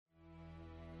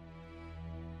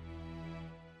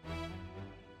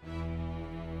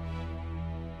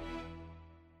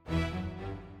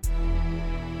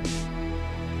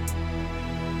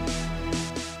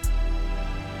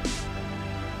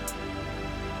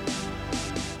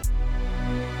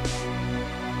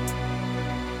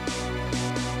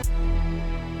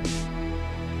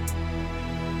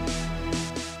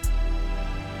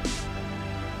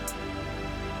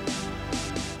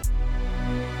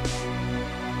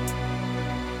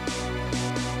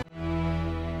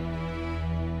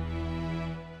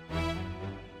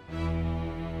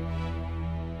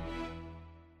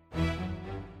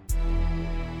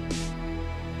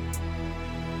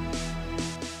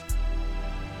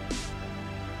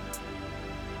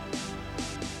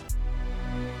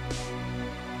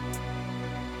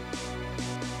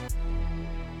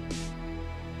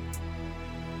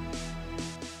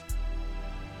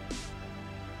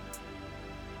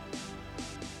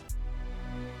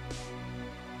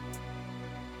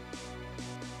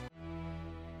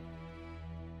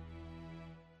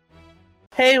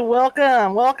Hey,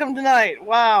 welcome tonight.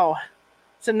 Wow,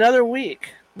 it's another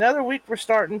week. Another week we're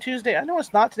starting Tuesday. I know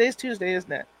it's not. Today's Tuesday,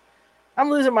 isn't it?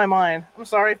 I'm losing my mind. I'm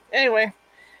sorry. Anyway,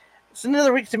 it's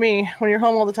another week to me when you're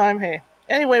home all the time. Hey.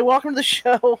 Anyway, welcome to the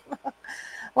show.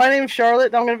 My name is Charlotte,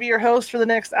 and I'm going to be your host for the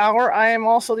next hour. I am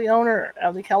also the owner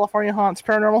of the California Haunts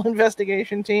Paranormal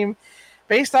Investigation Team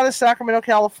based out of Sacramento,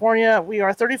 California. We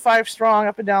are 35 strong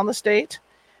up and down the state.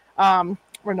 We're a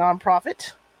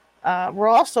nonprofit. We're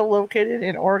also located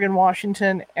in Oregon,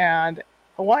 Washington, and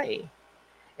Hawaii.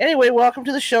 Anyway, welcome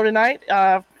to the show tonight.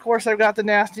 Of course, I've got the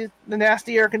nasty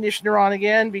air conditioner on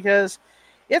again because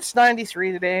it's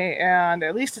 93 today, and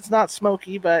at least it's not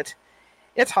smoky, but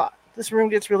it's hot. This room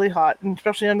gets really hot, and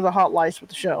especially under the hot lights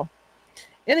with the show.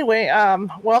 Anyway,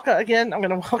 welcome again. I'm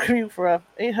going to welcome you for a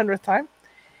 800th time.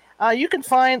 You can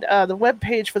find the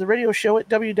webpage for the radio show at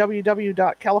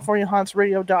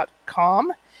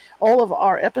www.californiahauntsradio.com. All of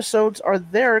our episodes are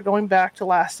there going back to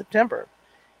last September.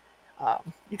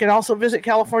 You can also visit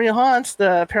California Haunts,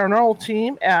 the paranormal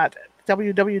team, at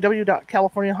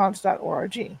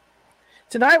www.californiahaunts.org.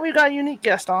 Tonight we've got a unique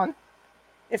guest on.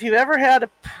 If you've ever had a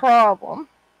problem,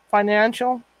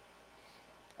 financial,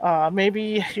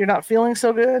 maybe you're not feeling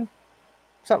so good,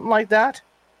 something like that,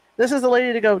 this is the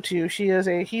lady to go to. She is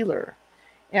a healer,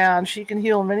 and she can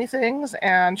heal many things,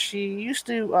 and she used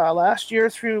to, last year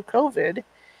through COVID,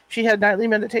 she had nightly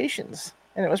meditations,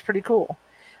 and it was pretty cool.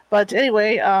 But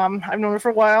anyway, I've known her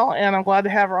for a while, and I'm glad to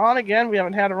have her on again. We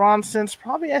haven't had her on since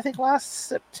probably, I think, last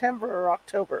September or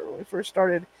October when we first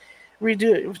started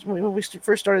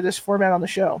this format on the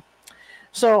show.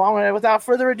 So without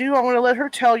further ado, I'm going to let her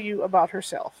tell you about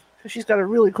herself, because she's got a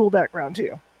really cool background,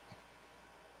 too.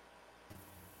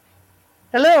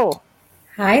 Hello.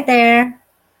 Hi there.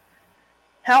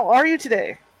 How are you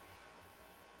today?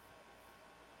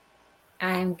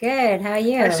 I'm good. How are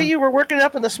you? I see you were working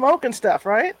up in the smoke and stuff,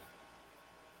 right?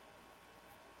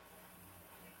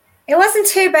 It wasn't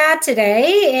too bad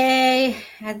today.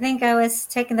 I think I was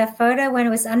taking the photo when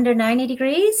it was under 90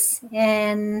 degrees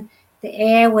and the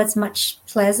air was much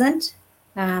pleasant.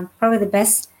 Probably the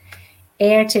best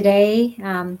air today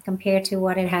compared to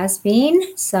what it has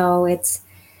been. So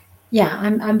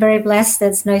I'm very blessed.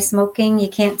 There's no smoking. You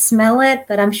can't smell it,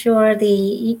 but I'm sure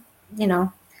the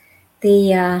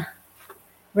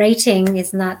rating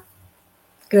is not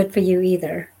good for you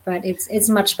either, but it's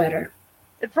much better.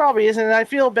 It probably isn't, and I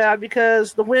feel bad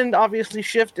because the wind obviously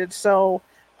shifted, so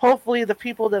hopefully the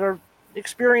people that are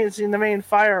experiencing the main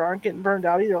fire aren't getting burned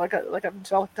out either, like up in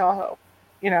Lake Tahoe,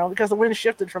 because the wind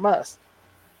shifted from us.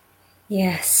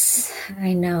 Yes,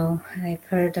 I know. I've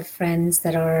heard of friends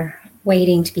that are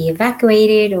waiting to be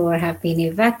evacuated or have been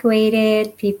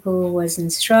evacuated. People who was in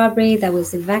Strawberry that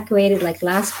was evacuated like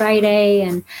last Friday,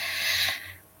 and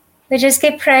we just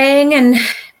keep praying. And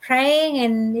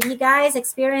if you guys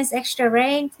experience extra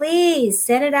rain, please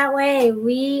send it that way.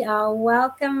 We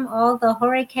welcome all the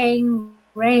hurricane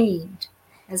rain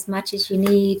as much as you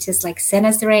need. Just like send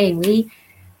us the rain. We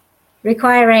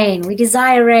require rain. We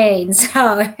desire rain.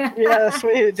 So yes,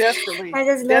 we desperately. I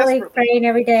just literally praying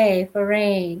every day for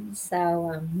rain.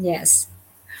 So yes.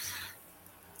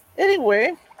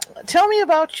 Anyway, tell me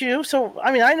about you. So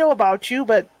I know about you,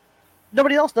 but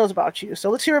nobody else knows about you. So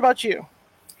let's hear about you.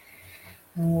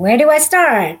 Where do I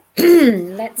start?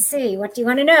 Let's see. What do you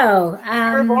want to know?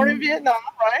 You were born in Vietnam,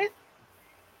 right?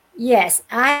 Yes,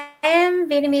 I am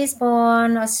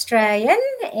Vietnamese-born Australian,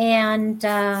 and so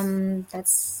I'm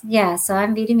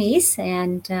Vietnamese,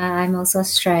 and I'm also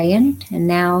Australian, and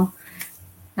now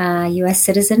U.S.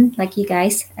 citizen like you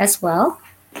guys as well.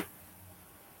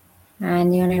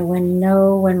 And you want to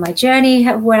know when my journey,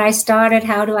 when I started,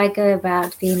 how do I go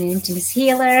about being an intimacy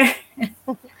healer?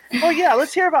 Oh yeah,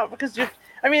 let's hear about it, because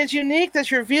it's unique that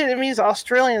you're Vietnamese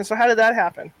Australian. So how did that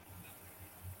happen?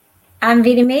 I'm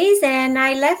Vietnamese, and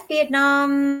I left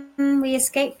Vietnam. We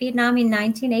escaped Vietnam in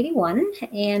 1981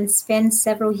 and spent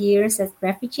several years at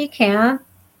refugee camp.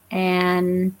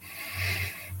 And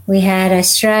we had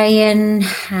Australian,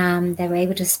 they were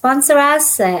able to sponsor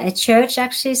us. A church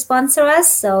actually sponsored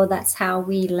us, so that's how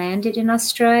we landed in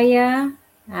Australia.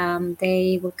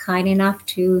 They were kind enough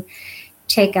to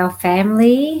take our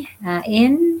family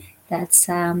in. That's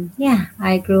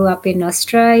I grew up in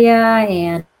Australia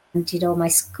and did all my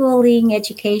schooling,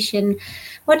 education,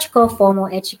 what you call formal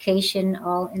education,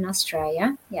 all in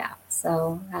Australia. Yeah.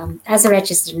 So as a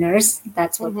registered nurse,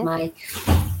 that's what my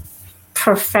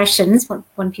professions, what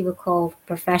when people call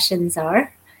professions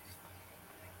are.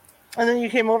 And then you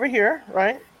came over here,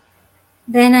 right?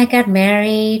 Then I got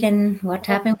married, and what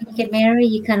happened when you get married?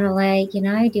 You kind of like, you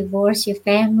divorce your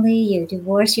family, you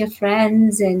divorce your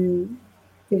friends, and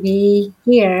to be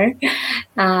here.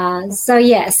 So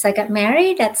yes, I got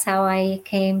married. That's how I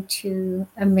came to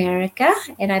America,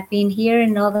 and I've been here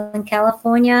in Northern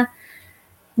California.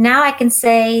 Now I can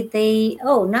say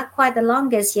not quite the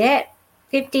longest yet.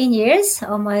 15 years,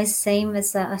 almost same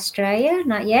as Australia.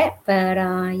 Not yet, but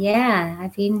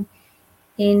I've been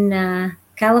in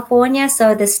California.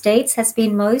 So the States has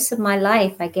been most of my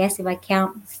life, I guess, if I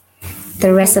count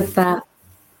the rest of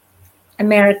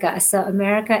America. So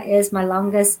America is my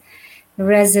longest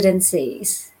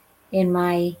residencies in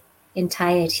my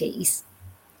entireties,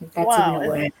 if that's even a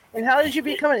word. And how did you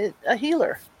become a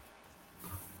healer?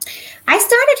 I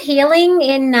started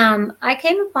healing I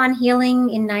came upon healing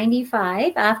in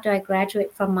 95 after I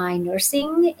graduated from my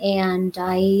nursing, and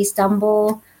I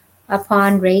stumbled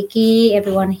upon Reiki.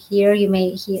 Everyone here, you may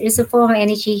hear, it's a form of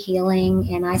energy healing,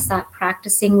 and I started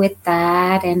practicing with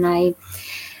that, and I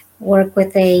work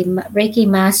with a Reiki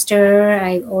master.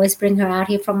 I always bring her out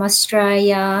here from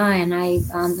Australia, and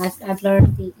I've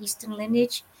learned the Eastern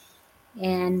lineage,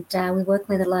 and we work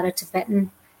with a lot of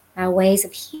Tibetan ways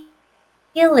of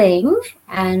healing,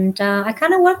 and I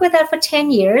kind of worked with that for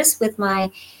 10 years with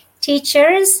my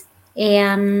teachers,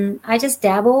 and I just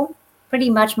dabble. Pretty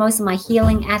much most of my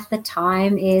healing at the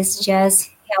time is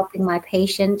just helping my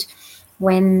patient.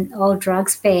 When all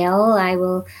drugs fail, I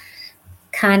will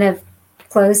kind of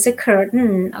close the curtain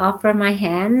and offer my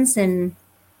hands, and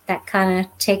that kind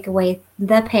of take away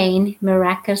the pain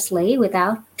miraculously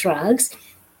without drugs.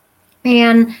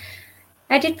 And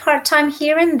I did part-time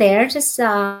here and there, just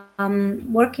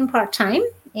working part-time,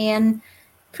 and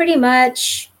pretty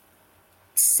much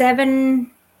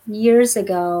 7 years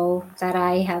ago that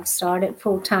I have started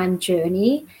full-time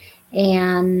journey,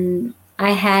 and I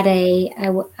had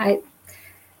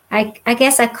I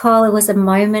guess I call it was a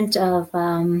moment of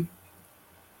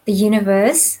the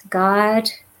universe, God,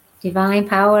 divine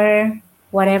power,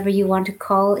 whatever you want to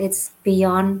call it's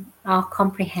beyond our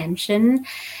comprehension,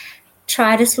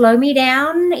 try to slow me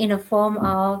down in a form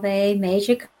of a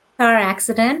major car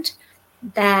accident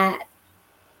that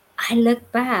I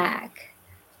look back.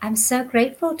 I'm so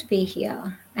grateful to be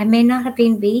here. I may not have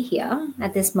been here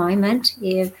at this moment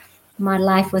if my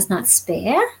life was not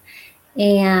spared.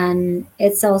 And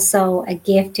it's also a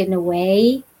gift in a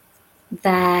way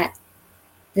that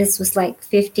this was like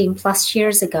 15 plus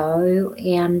years ago,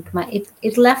 and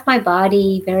it left my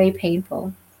body very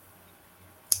painful.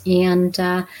 And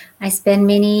I spend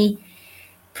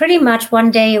pretty much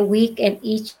one day a week in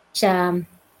each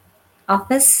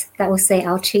office that will say,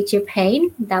 I'll treat your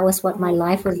pain. That was what my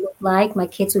life would look like. My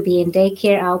kids would be in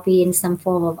daycare. I'll be in some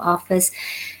form of office,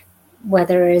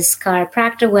 whether it's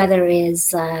chiropractor, whether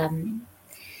it's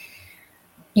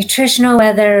nutritional,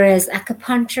 whether it's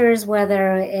acupunctures,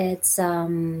 whether it's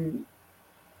I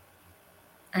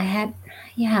had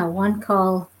one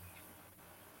call.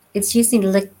 It's using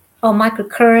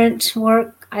microcurrent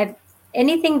work.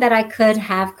 Anything that I could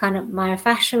have kind of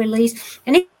myofascial release,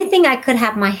 anything I could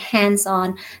have my hands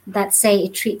on that say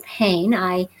it treat pain,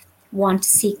 I want to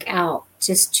seek out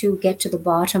just to get to the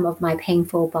bottom of my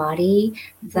painful body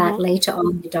that later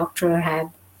on the doctor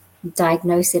had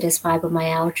diagnosed it as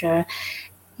fibromyalgia.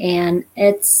 And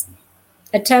it's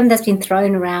a term that's been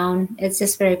thrown around. It's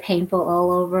just very painful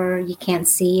all over. You can't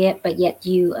see it, but yet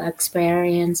you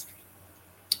experience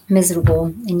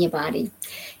miserable in your body.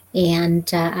 And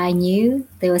I knew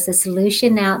there was a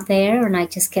solution out there, and I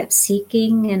just kept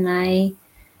seeking, and I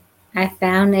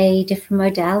found a different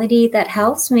modality that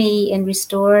helps me and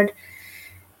restored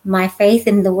my faith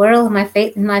in the world, my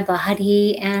faith in my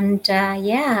body. And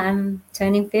I'm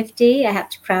turning 50. I have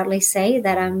to proudly say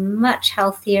that I'm much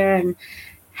healthier and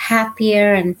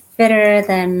happier and fitter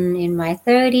than in my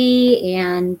 30.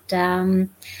 And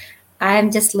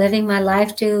I'm just living my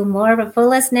life to more of a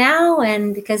fullest now,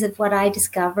 and because of what I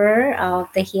discover of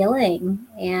the healing.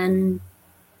 And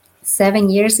 7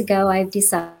 years ago, I've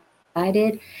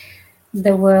decided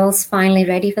the world's finally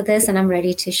ready for this, and I'm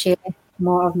ready to share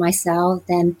more of myself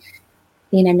than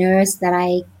being a nurse that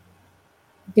I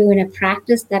do in a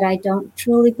practice that I don't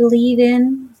truly believe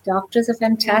in. Doctors are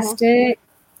fantastic.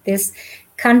 This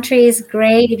country is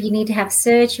great if you need to have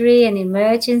surgery and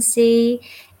emergency.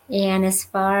 And as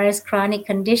far as chronic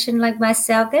condition like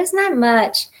myself, there's not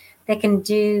much they can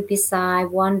do beside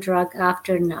one drug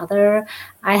after another.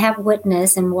 I have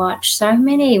witnessed and watched so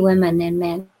many women and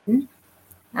men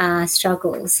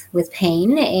struggles with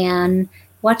pain, and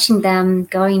watching them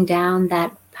going down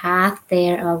that path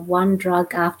there of one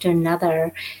drug after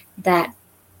another, that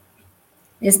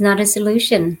is not a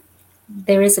solution.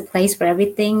 There is a place for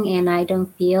everything, and I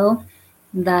don't feel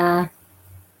the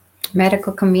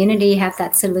medical community have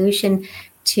that solution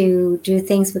to do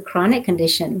things with chronic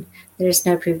condition. There's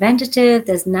no preventative,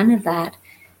 there's none of that.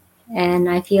 And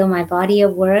I feel my body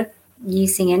of work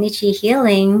using energy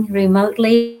healing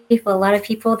remotely for a lot of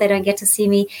people. They don't get to see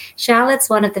me. Charlotte's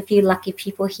one of the few lucky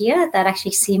people here that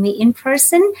actually see me in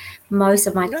person. Most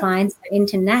of my clients are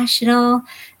international.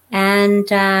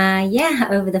 And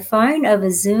over the phone,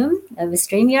 over Zoom, over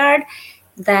StreamYard,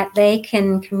 that they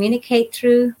can communicate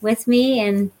through with me.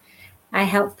 And I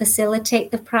help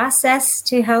facilitate the process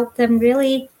to help them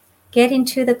really get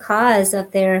into the cause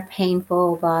of their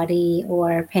painful body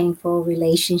or painful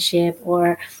relationship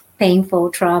or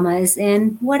painful traumas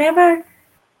and whatever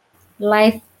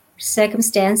life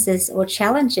circumstances or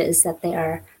challenges that they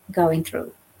are going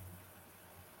through.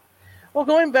 Well,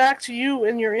 going back to you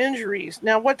and your injuries,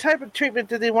 now what type of treatment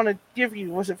did they want to give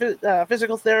you? Was it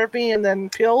physical therapy and then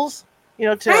pills?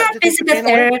 I had physical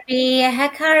therapy. I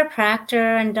had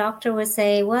chiropractor, and doctor would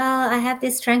say, well, I have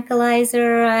this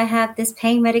tranquilizer, I have this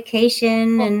pain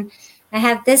medication, and I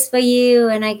have this for you.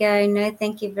 And I go, no,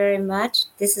 thank you very much.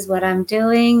 This is what I'm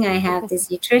doing. I have this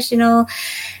nutritional.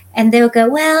 And they'll go,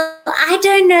 well, I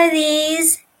don't know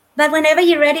these, but whenever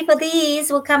you're ready for these,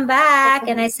 we'll come back.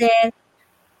 And I said,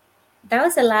 that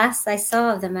was the last I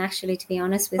saw of them, actually, to be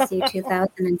honest with you,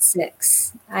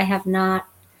 2006. I have not.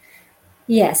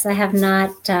 Yes, I have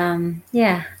not.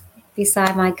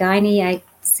 Beside my gynae, I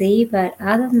see, but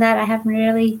other than that, I haven't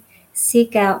really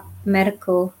seek out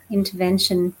medical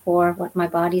intervention for what my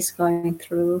body's going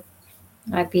through.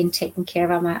 I've been taking care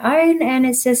of on my own, and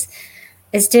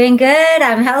it's doing good.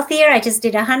 I'm healthier. I just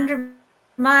did 100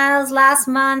 miles last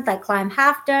month. I climbed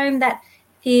Half Dome that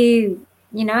few,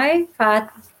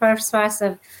 first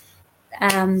of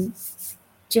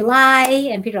July,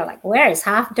 and people are like, where is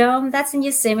Half Dome? That's in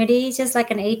Yosemite. It's just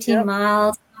like an 18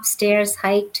 miles upstairs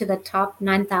hike to the top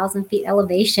 9,000 feet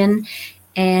elevation.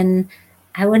 And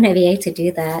I wouldn't be able to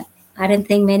do that. I don't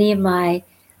think many of my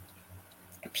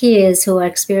peers who are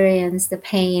experiencing the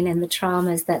pain and the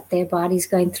traumas that their body's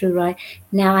going through right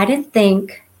now, I don't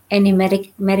think any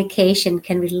medication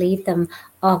can relieve them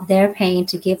of their pain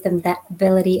to give them that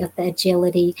ability of the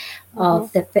agility,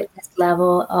 of the fitness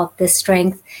level, of the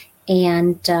strength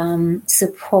and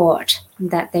support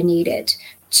that they needed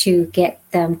to get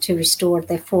them to restore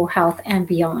their full health and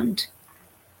beyond.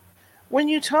 When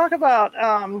you talk about,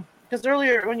 because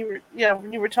earlier when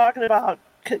you were talking about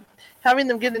having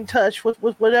them get in touch with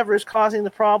whatever is causing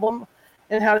the problem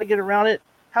and how to get around it,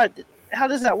 how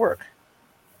does that work?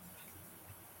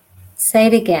 Say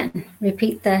it again.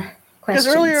 Repeat the question. Because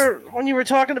earlier when you were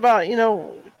talking about,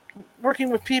 working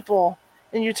with people,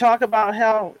 and you talk about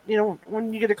how,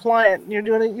 when you get a client, and you're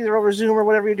doing it either over Zoom or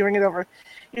whatever you're doing it over,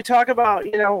 you talk about,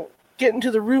 getting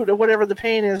to the root of whatever the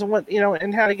pain is and what,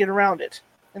 and how to get around it.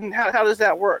 And how does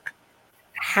that work?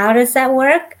 How does that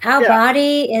work? Our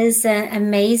body is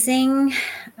amazing.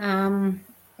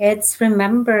 It's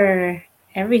remember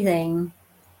everything.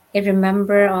 It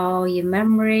remember all your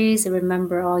memories. It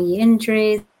remember all your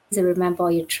injuries. It remember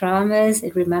all your traumas.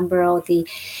 It remember all the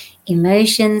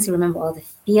emotions. It remember all the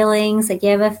feelings that you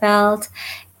ever felt.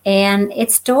 And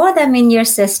it store them in your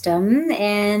system,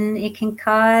 and it can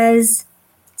cause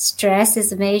stress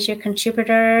is a major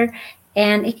contributor,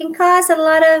 and it can cause a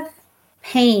lot of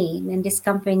pain and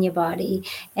discomfort in your body.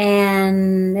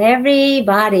 And every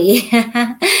body,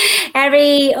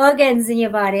 every organs in your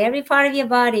body, every part of your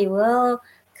body will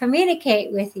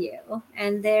communicate with you.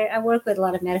 And I work with a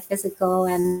lot of metaphysical,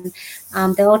 and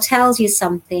they all tells you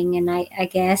something. And I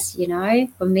guess,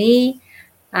 for me,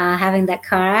 having that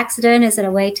car accident is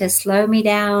a way to slow me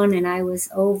down. And I was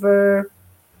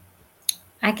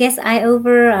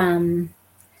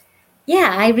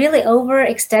yeah, I really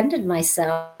overextended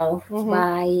myself Mm-hmm.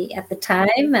 by, at the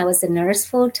time, I was a nurse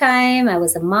full time. I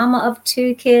was a mama of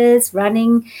 2 kids,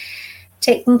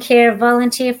 taking care,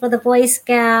 volunteer for the Boy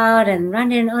Scout and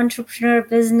running an entrepreneur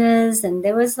business. And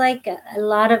there was like a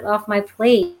lot of off my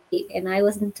plate, and I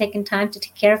wasn't taking time to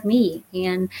take care of me.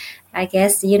 And I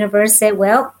guess the universe said,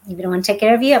 well, if you don't want to take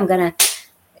care of you, I'm going to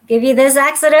give you this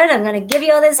accident. I'm going to give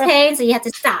you all this pain. So you have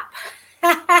to stop.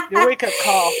 Your wake-up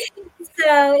call.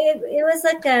 So it was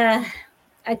like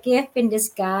a gift in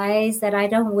disguise that I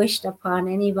don't wish upon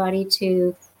anybody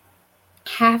to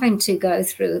having to go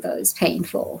through those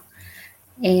painful.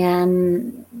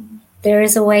 And there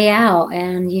is a way out,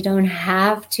 and you don't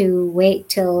have to wait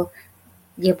till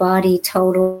your body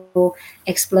total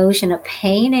explosion of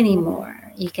pain Mm-hmm. anymore.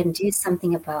 You can do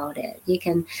something about it. You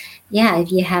can, yeah,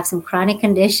 if you have some chronic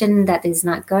condition that is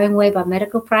not going away by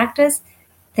medical practice,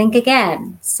 think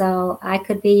again. So I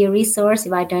could be your resource.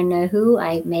 If I don't know who,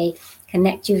 I may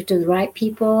connect you to the right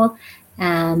people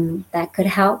that could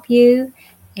help you.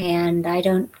 And I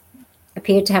don't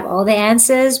appear to have all the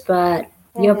answers, but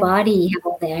your Mm-hmm. body have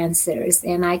all the answers.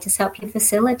 And I just help you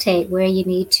facilitate where you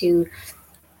need to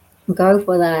go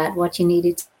for that, what you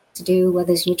needed to do,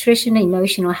 whether it's nutrition,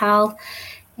 emotional health.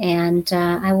 And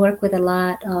I work with a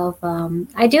lot of,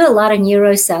 I do a lot of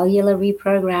neurocellular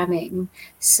reprogramming.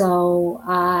 So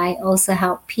I also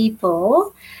help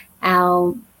people,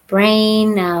 our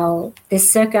brain, now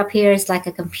this circuit up here is like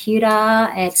a computer,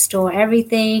 it store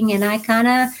everything. And I kind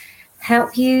of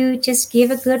help you just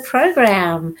give a good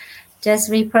program, just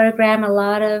reprogram a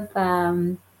lot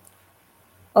of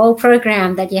old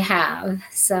program that you have.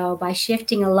 So by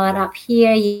shifting a lot up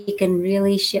here, you can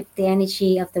really shift the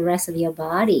energy of the rest of your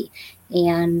body.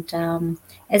 And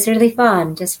it's really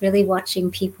fun, just really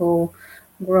watching people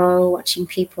grow, watching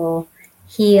people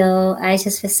heal. I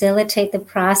just facilitate the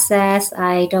process.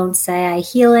 I don't say I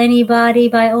heal anybody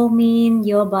by all means.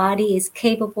 Your body is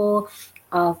capable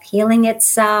of healing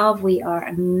itself. We are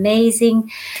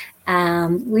amazing.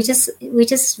 We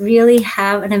just really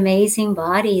have an amazing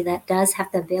body that does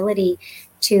have the ability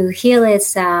to heal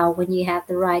itself when you have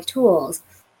the right tools.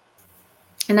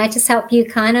 And I just help you,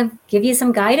 kind of give you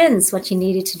some guidance what you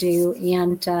needed to do,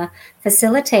 and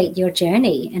facilitate your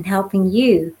journey, and helping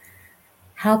you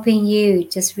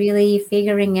just really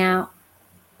figuring out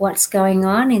what's going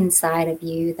on inside of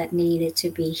you that needed to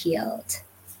be healed.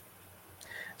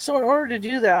 So in order to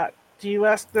do that, do you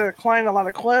ask the client a lot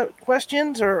of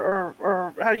questions, or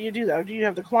how do you do that? Or do you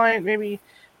have the client maybe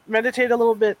meditate a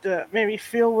little bit to maybe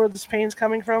feel where this pain's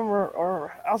coming from,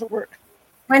 or how's it work?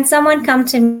 When someone come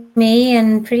to me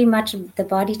and pretty much the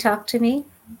body talk to me,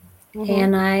 Mm-hmm.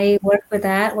 and I work with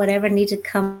that, whatever needs to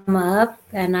come up,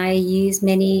 and I use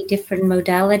many different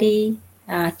modality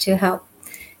to help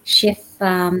shift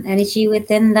energy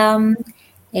within them.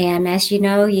 And as you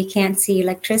know, you can't see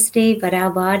electricity, but our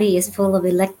body is full of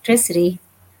electricity.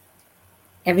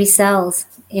 Every cells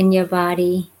in your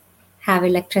body have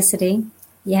electricity.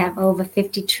 You have over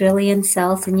 50 trillion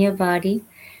cells in your body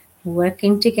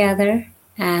working together.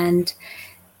 And,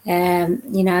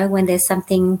 when there's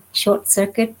something short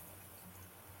circuit,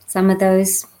 some of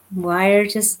those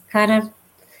wires just kind of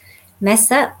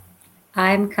mess up.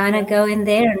 I'm kind of Yeah. go in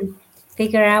there and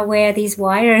figure out where these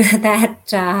wires that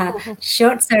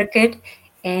short circuit,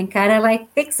 and kind of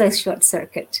like fix those short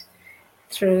circuit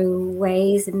through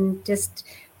ways, and just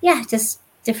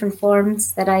different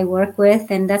forms that I work with.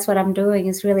 And that's what I'm doing,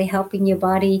 is really helping your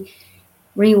body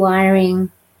rewiring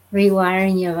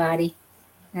your body.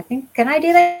 I think, can I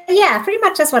do that? Yeah, pretty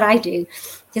much that's what I do.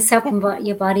 Just helping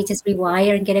your body just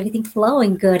rewire and get everything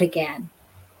flowing good again.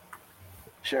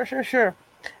 Sure, sure, sure.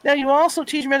 Now you also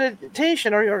teach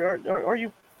meditation, or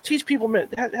you teach people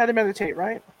how to meditate,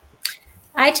 right?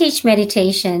 I teach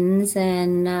meditations,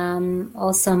 and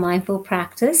also mindful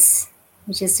practice,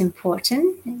 which is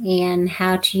important, and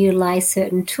how to utilize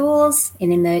certain tools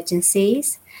in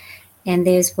emergencies. And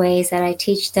there's ways that I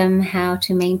teach them how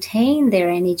to maintain their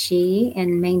energy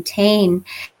and maintain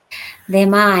their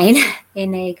mind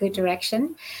in a good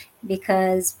direction,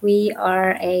 because we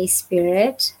are a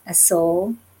spirit, a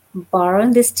soul,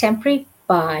 borrowing this temporary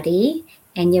body,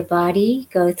 and your body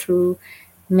go through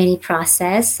many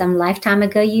process. Some lifetime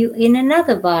ago, you in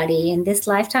another body, and this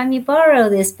lifetime you borrow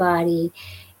this body,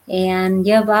 and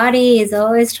your body is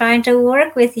always trying to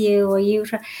work with you,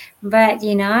 but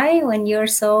when you're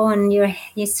so, and you're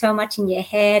so much in your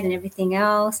head and everything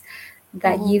else,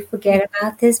 that Mm-hmm. you forget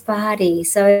about this body.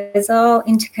 So it's all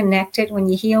interconnected. When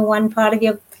you heal one part of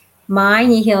your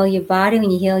mind, you heal your body.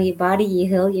 When you heal your body, you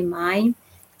heal your mind.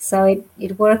 So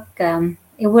it worked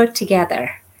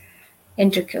together.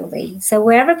 intricately. So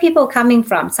wherever people are coming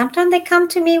from, sometimes they come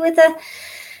to me with a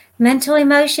mental,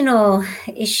 emotional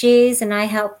issues, and I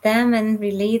help them and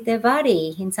relieve their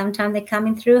body. And sometimes they're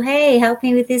coming through, hey, help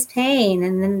me with this pain.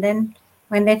 And then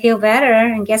when they feel better,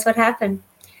 and guess what happened?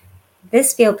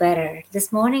 This feel better.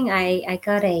 This morning I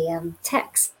got a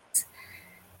text.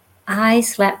 I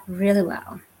slept really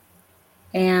well,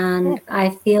 and I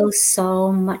feel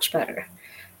so much better.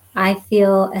 I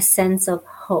feel a sense of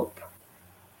hope,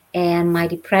 and my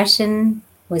depression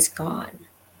was gone.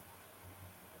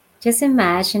 Just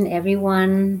imagine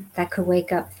everyone that could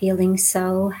wake up feeling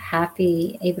so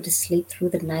happy, able to sleep through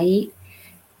the night,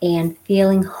 and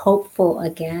feeling hopeful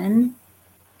again,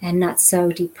 and not so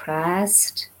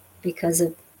depressed because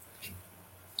of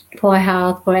poor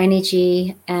health, poor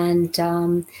energy, and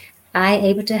I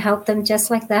able to help them just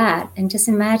like that. And just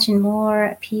imagine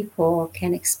more people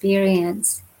can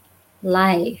experience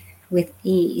life with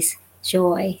ease,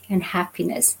 joy, and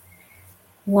happiness.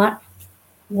 What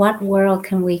world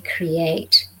can we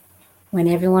create when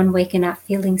everyone waking up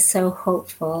feeling so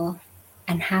hopeful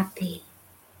and happy?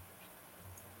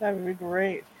 That would be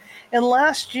great. And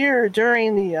last year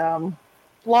during the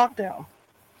lockdown,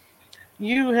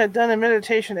 you had done a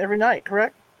meditation every night,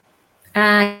 correct?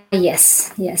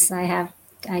 Yes, I have,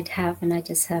 and I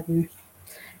just haven't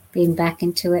been back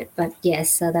into it. But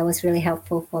yes, so that was really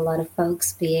helpful for a lot of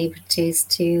folks be able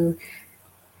to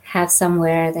have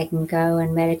somewhere they can go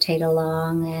and meditate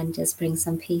along and just bring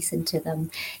some peace into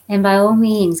them. And by all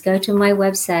means, go to my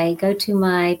website, go to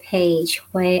my page,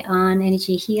 Hui On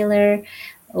Energy Healer,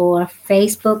 or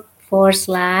Facebook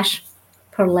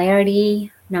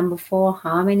 /polarity 4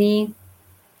 harmony.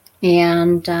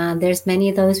 And there's many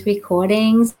of those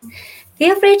recordings.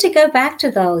 Feel free to go back to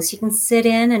those. You can sit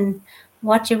in and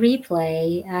watch a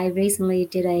replay. I recently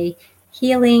did a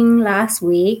healing last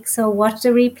week, so watch the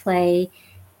replay,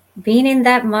 being in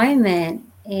that moment,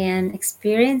 and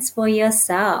experience for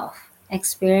yourself.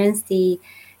 Experience the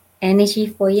energy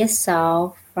for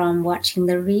yourself from watching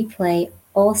the replay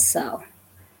also.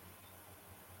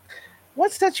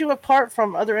 What sets you apart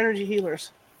from other energy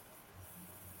healers?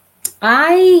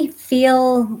 I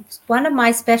feel one of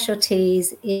my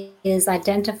specialties is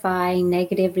identifying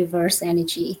negative reverse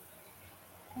energy.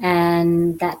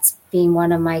 And that's been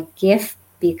one of my gifts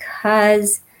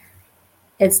because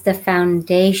it's the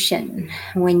foundation.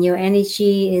 When your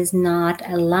energy is not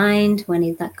aligned, when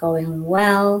it's not going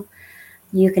well,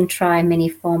 you can try many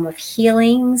forms of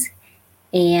healings,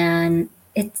 and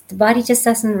the body just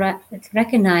doesn't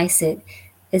recognize it.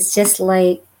 It's just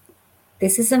like,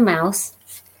 this is a mouse.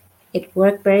 It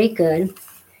worked very good,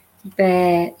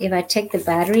 but if I take the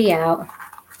battery out,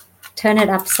 turn it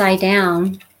upside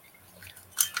down,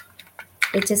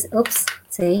 it just, oops,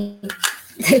 see,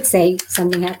 say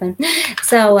something happened.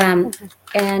 So,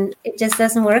 and it just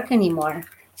doesn't work anymore.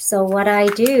 So what I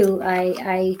do,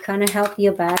 I kind of help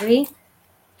your battery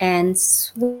and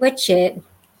switch it.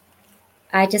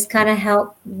 I just kind of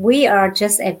help. We are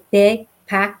just a big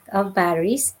pack of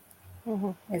batteries.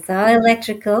 Mm-hmm. It's all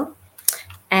electrical.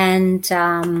 And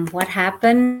what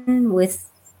happened with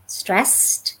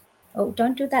stressed? Oh,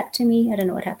 don't do that to me. I don't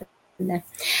know what happened there.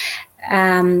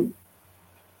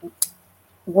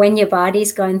 When your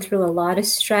body's going through a lot of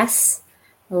stress,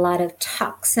 a lot of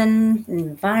toxins,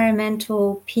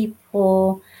 environmental,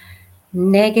 people,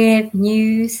 negative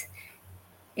news,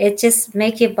 it just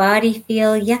make your body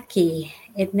feel yucky.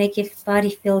 It make your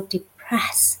body feel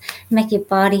depressed. Make your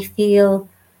body feel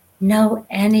no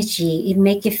energy. It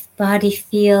make your body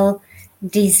feel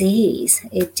disease.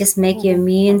 It just make your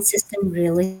immune system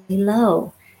really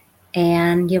low.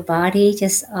 And your body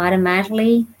just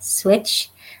automatically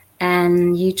switch,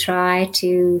 and you try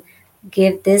to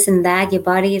give this and that. Your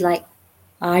body like,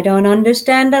 I don't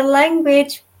understand that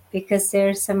language, because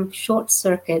there's some short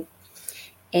circuit.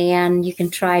 And you can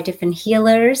try different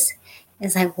healers.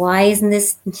 It's like, why isn't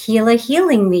this healer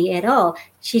healing me at all?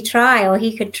 She tried, or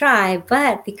he could try,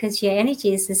 but because your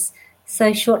energy is just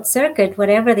so short circuit,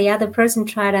 whatever the other person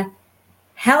try to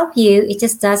help you, it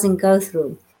just doesn't go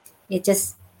through. It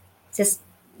just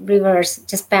reverse,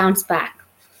 just bounce back.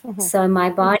 Mm-hmm. So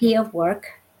my body of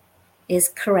work is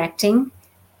correcting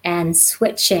and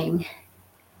switching.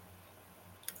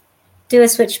 Do a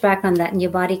switch back on that, and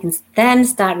your body can then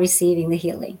start receiving the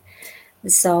healing.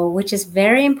 So, which is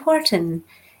very important.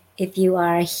 If you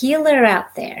are a healer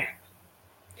out there,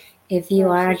 if you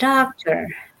are a doctor,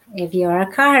 if you are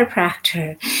a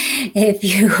chiropractor, if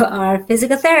you are a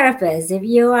physical therapist, if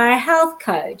you are a health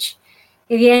coach,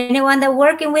 if you're anyone that's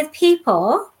working with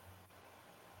people,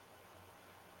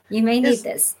 you may need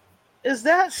this. Is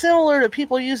that similar to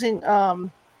people using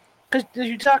because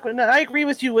you talk. I agree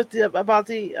with you about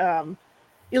the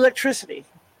electricity.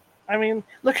 I mean,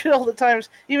 look at all the times.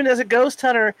 Even as a ghost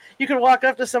hunter, you can walk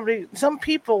up to somebody. Some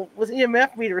people with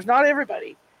EMF meters, not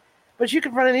everybody, but you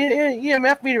can run an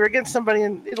EMF meter against somebody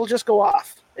and it'll just go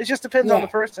off. It just depends on the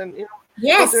person, what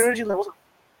Yes. their energy levels.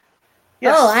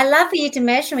 Yes. Oh, I love for you to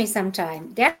measure me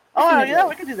sometime. Definitely. Oh yeah,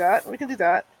 we can do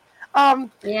that.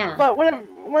 Yeah. But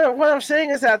what I'm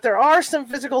saying is that there are some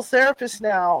physical therapists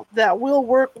now that will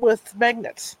work with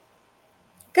magnets.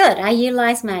 Good. I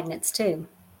utilize magnets too.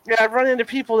 Yeah, I've run into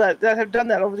people that have done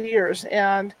that over the years.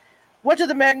 And what do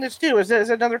the magnets do? Is that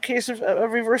another case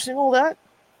of reversing all that?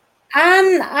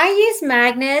 I use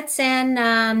magnets, and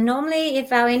normally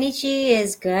if our energy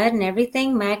is good and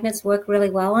everything, magnets work really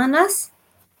well on us.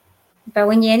 But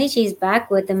when your energy is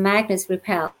backward, the magnets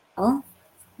repel.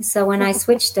 So when I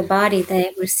switch the body,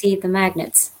 they receive the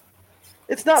magnets.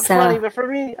 It's not funny, but for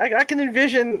me, I can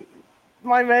envision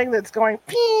my magnets going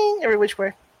ping every which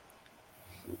way.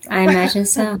 I imagine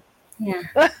so. Yeah.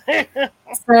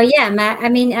 So yeah, I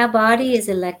mean, our body is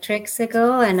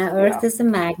electrical and our earth is a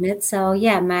magnet. So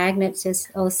yeah, magnets just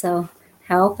also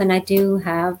help. And I do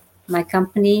have my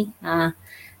company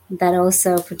that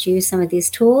also produce some of these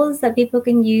tools that people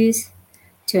can use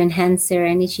to enhance their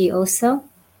energy also.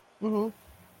 Mm-hmm.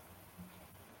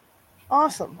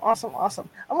 Awesome.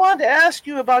 I wanted to ask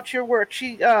you about your work.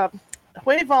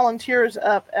 Hui volunteers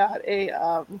up at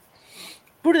a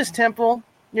Buddhist temple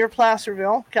near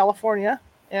Placerville, California,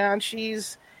 and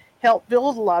she's helped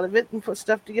build a lot of it and put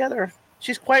stuff together.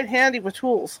 She's quite handy with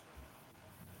tools.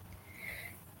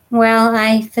 Well,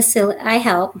 I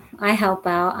help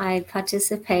out. I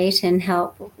participate and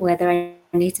help whether I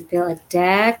need to build a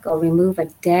deck or remove a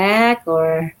deck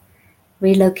or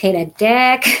relocate a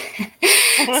deck.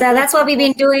 So that's what we've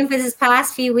been doing for this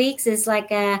past few weeks, is like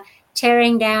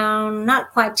tearing down,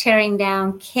 not quite tearing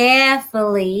down,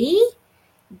 carefully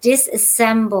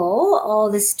disassemble all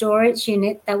the storage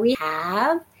unit that we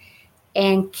have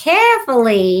and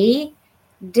carefully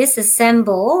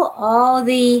disassemble all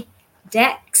the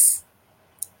decks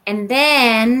and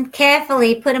then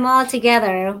carefully put them all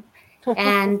together.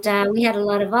 And we had a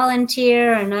lot of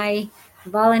volunteer, and I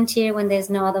volunteer when there's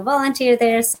no other volunteer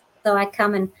there, so I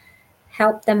come and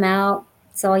help them out.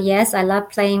 So yes, I love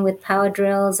playing with power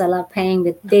drills. I love playing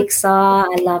with big saw.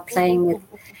 I love playing with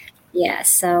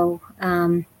so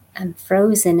I'm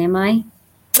frozen, am I?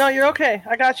 No, you're okay.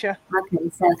 I got you. Okay,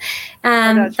 so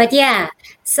but yeah,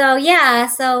 so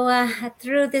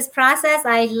through this process,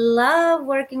 I love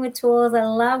working with tools. I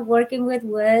love working with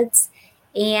woods,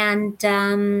 and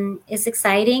it's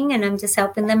exciting, and I'm just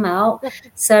helping them out.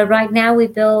 So right now we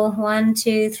build 1,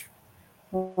 2,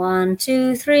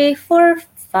 3, 4,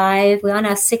 5. We're on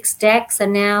our 6 decks,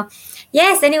 and now,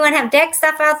 yes, anyone have deck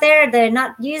stuff out there they're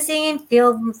not using,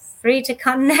 feel free to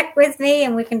connect with me,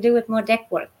 and we can do with more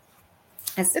deck work,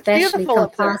 especially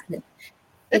composite.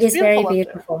 It is very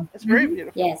beautiful. It's very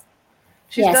beautiful. Yes.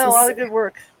 She's done a lot of good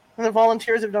work, and the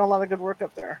volunteers have done a lot of good work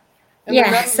up there.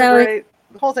 And so the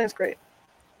whole thing's great.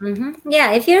 Mm-hmm.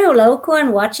 Yeah, if you're local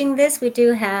and watching this, we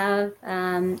do have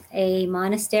a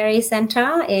monastery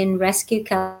center in Rescue,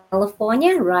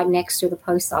 California, right next to the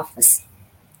post office.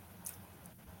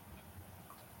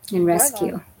 In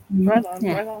Rescue. Right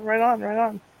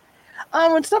on.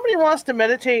 When somebody wants to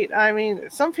meditate, I mean,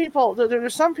 there's some people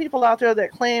out there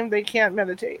that claim they can't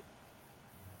meditate.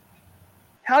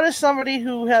 How does somebody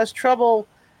who has trouble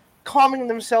calming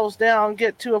themselves down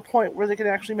get to a point where they can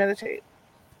actually meditate?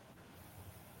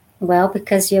 Well,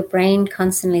 because your brain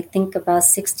constantly think about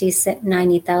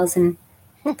 90,000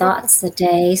 thoughts a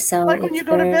day. So like when you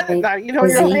go to bed at night,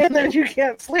 you're laying there and you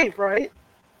can't sleep, right?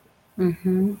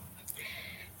 Mm-hmm.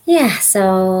 Yeah,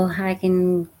 so I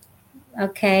can,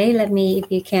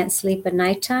 if you can't sleep at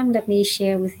nighttime, let me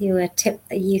share with you a tip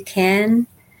that you can.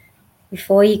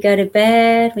 Before you go to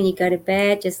bed, when you go to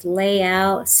bed, just lay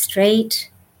out straight,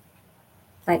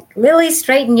 like literally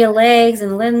straighten your legs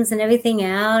and limbs and everything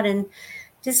out, and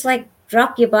just like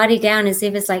drop your body down as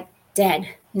if it's like dead,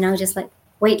 just like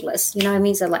weightless, what I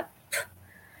mean? So like,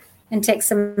 and take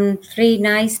some 3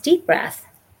 nice deep breaths.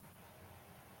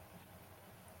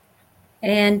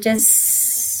 And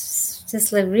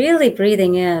just like really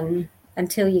breathing in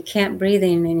until you can't breathe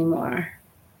in anymore.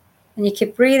 And you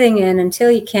keep breathing in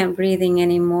until you can't breathe in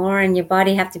anymore, and your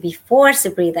body have to be forced to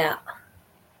breathe out.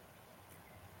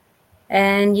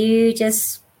 And you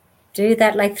just do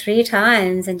that like 3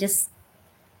 times and just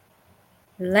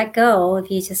let go. If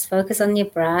you just focus on your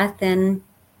breath, and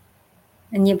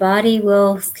your body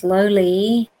will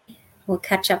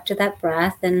catch up to that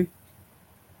breath, and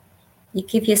you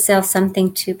give yourself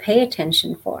something to pay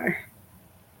attention for.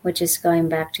 or just going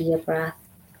back to your breath.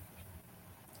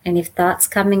 And if thoughts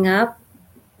coming up,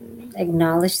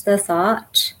 acknowledge the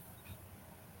thought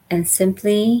and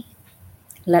simply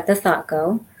let the thought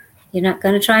go. You're not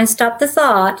going to try and stop the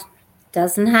thought.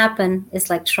 Doesn't happen. It's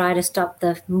like try to stop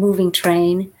the moving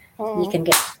train. You can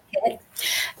get hit.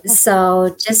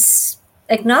 So just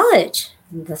acknowledge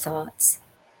the thoughts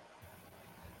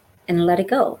and let it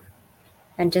go.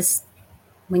 And just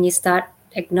when you start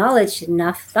acknowledge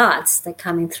enough thoughts that are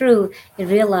coming through, you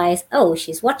realize, oh,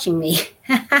 she's watching me.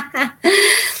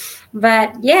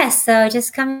 But yes, so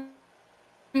just coming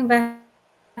back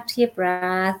to your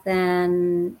breath,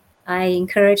 and I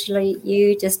encourage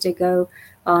you just to go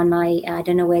on I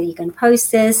don't know whether you can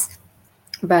post this,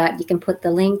 but you can put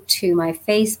the link to my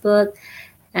Facebook.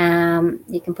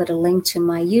 You can put a link to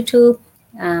my YouTube.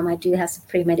 I do have some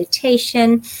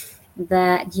pre-meditation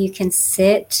that you can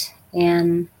sit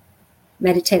and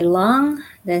meditate along.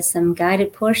 There's some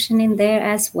guided portion in there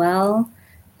as well.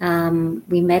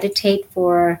 We meditate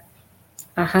for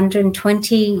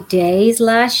 120 days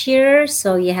last year,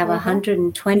 so you have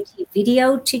 120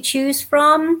 video to choose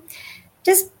from.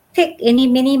 Just pick any,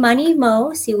 mini, money,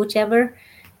 mo, see whichever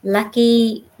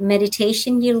lucky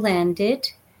meditation you landed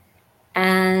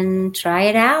and try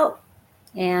it out.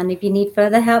 And if you need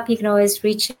further help, you can always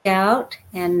reach out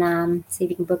and see if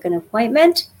you can book an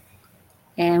appointment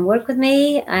and work with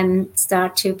me. I'm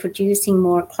start to producing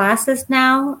more classes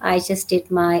now. I just did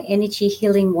my Energy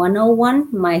Healing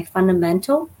 101, my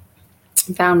fundamental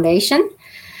foundation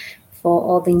for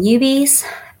all the newbies.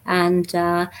 And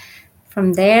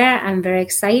from there, I'm very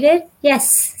excited.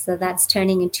 Yes, so that's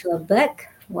turning into a book.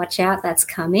 Watch out, that's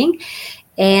coming.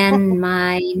 And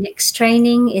my next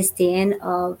training is the end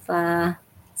of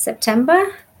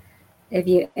September. If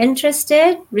you're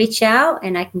interested, reach out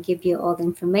and I can give you all the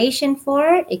information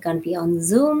for it. It's going to be on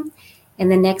Zoom. And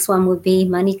the next one will be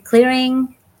money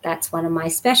clearing. That's one of my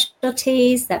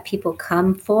specialties that people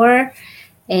come for.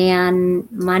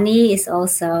 And money is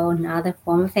also another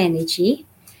form of energy.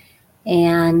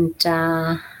 And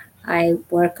I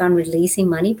work on releasing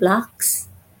money blocks,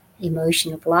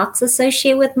 emotional blocks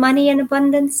associated with money and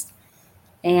abundance.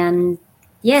 And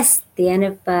yes, the end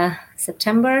of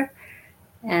September,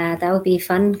 that would be a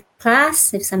fun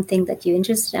class. If something that you're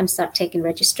interested in, I'm start taking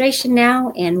registration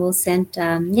now, and we'll send,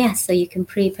 so you can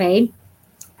prepay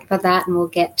for that, and we'll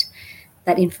get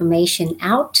that information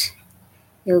out.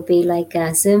 It'll be like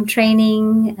a Zoom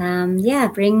training.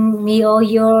 Bring me all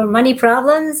your money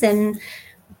problems, and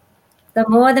the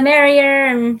more the merrier,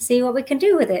 and see what we can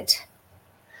do with it.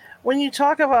 When you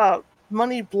talk about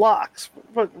money blocks,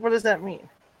 what does that mean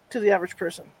to the average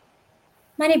person?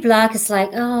 Money block is like,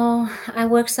 oh, I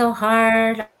work so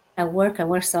hard. I work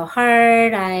so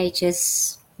hard. I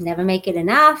just never make it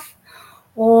enough.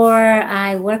 Or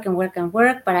I work and work and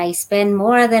work, but I spend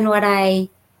more than what I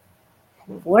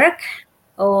work.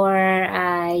 Or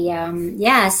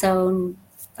so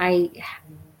I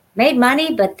made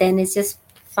money, but then it's just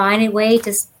find a way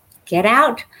to get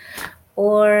out.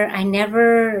 Or I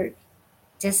never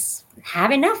just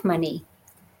have enough money.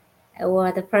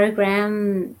 Or the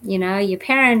program, your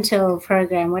parental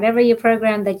program, whatever your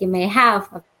program that you may have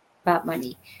about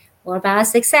money or about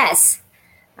success.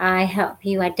 I help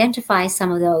you identify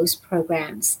some of those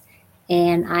programs,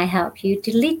 and I help you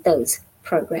delete those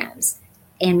programs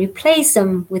and replace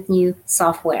them with new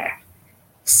software.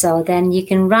 So then you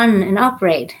can run and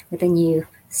operate with a new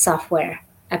software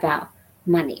about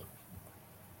money.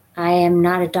 I am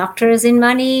not a doctor in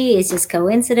money. It's just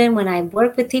coincident when I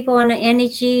work with people on the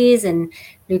energies and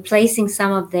replacing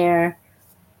some of their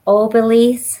old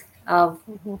beliefs of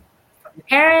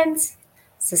parents,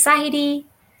 society,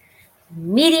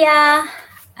 media,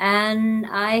 and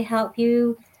I help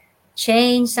you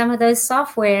change some of those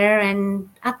software and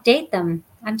update them.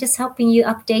 I'm just helping you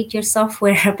update your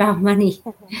software about money.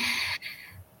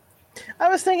 I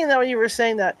was thinking that when you were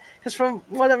saying that, because from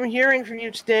what I'm hearing from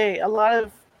you today, a lot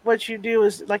of what you do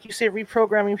is, like you say,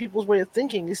 reprogramming people's way of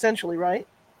thinking, essentially, right?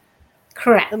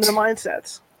 Correct. And their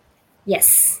mindsets.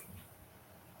 Yes.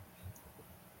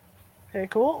 Okay,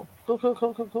 cool.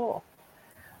 Cool.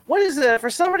 What is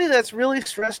for somebody that's really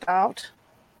stressed out,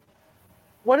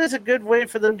 what is a good way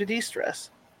for them to de-stress?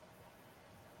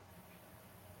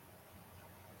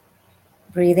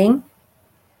 Breathing,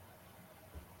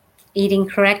 eating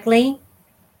correctly,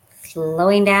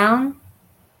 slowing down,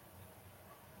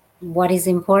 what is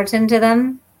important to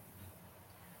them.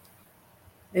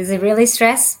 Is it really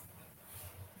stress?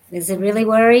 Is it really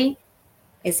worry?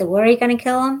 Is the worry going to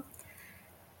kill them?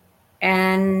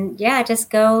 And just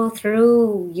go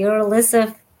through your list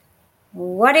of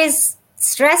what is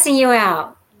stressing you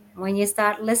out. when you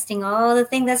start listing all the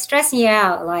things that's stressing you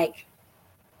out, like,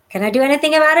 can I do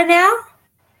anything about it now?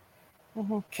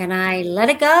 Mm-hmm. Can I let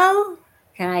it go?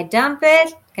 Can I dump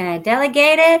it? Can I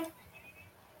delegate it?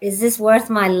 Is this worth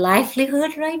my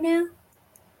livelihood right now?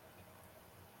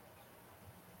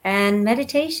 And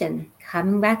meditation,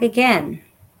 coming back again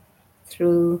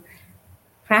through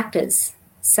practice,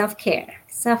 self-care,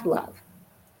 self-love.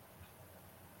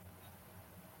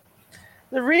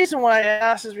 The reason why I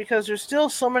asked is because there's still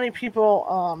so many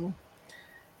people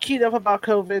keyed up about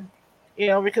COVID,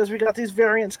 because we got these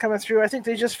variants coming through. I think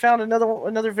they just found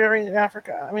another variant in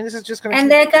Africa. I mean, this is just going to. And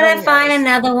they're going to find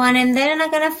another one, and they're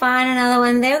not going to find another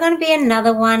one. They're going to be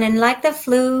another one, and like the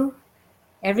flu,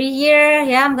 every year,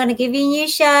 I'm going to give you a new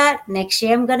shot. Next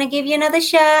year, I'm going to give you another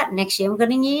shot. Next year, I'm going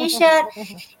to give you a shot.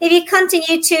 If you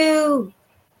continue to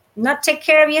not take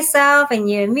care of yourself and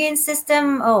your immune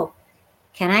system,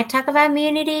 can I talk about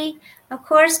immunity? Of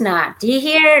course not. Do you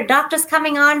hear doctors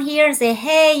coming on here and say,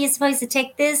 hey, you're supposed to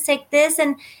take this,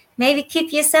 and maybe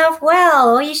keep yourself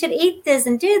well, or you should eat this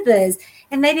and do this,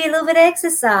 and maybe a little bit of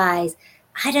exercise.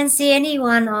 I don't see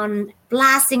anyone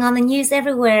blasting on the news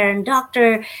everywhere and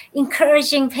doctor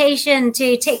encouraging patient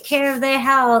to take care of their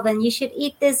health, and you should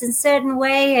eat this in a certain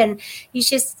way, and you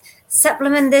should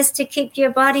supplement this to keep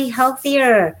your body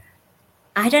healthier.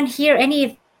 I don't hear any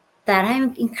of that.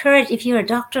 I'm encouraged, if you're a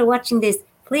doctor watching this,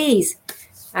 please,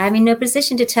 I'm in no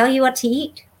position to tell you what to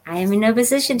eat. I am in no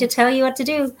position to tell you what to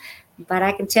do, but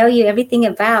I can tell you everything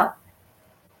about,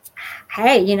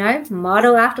 hey,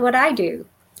 model after what I do,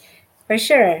 for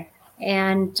sure.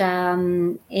 And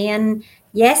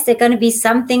yes, there's going to be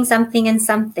something, and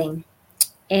something.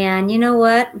 And you know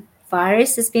what?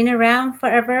 Virus has been around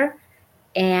forever,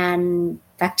 and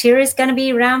bacteria is going to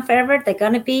be around forever. They're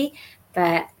going to be,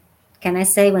 but can I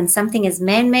say when something is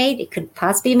man-made, it could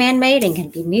possibly be man-made and can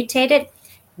be mutated,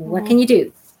 what can you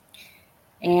do?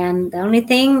 And the only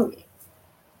thing,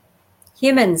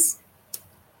 humans,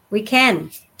 we can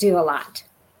do a lot.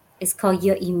 It's called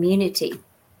your immunity.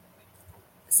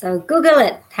 So Google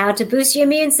it, how to boost your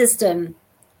immune system.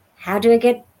 How do I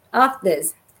get off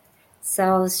this?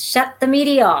 So shut the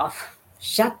media off.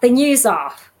 Shut the news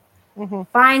off.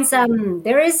 Mm-hmm.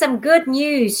 There is some good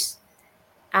news,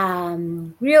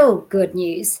 real good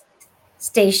news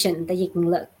station that you can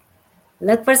look.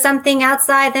 Look for something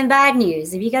outside than bad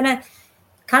news. If you're going to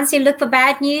constantly look for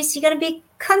bad news, you're going to be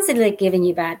constantly giving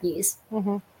you bad news.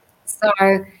 Mm-hmm.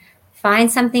 So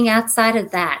find something outside of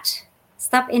that.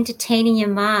 Stop entertaining your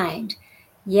mind.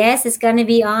 Yes, it's going to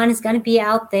be on. It's going to be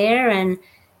out there. And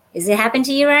is it happening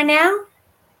to you right now?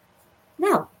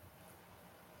 No.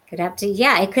 Could happen to,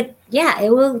 it could,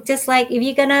 it will, just like if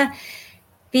you're going to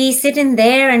be sitting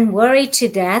there and worry to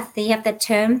death. They have that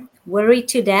term, worry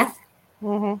to death.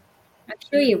 Mm-hmm. I'm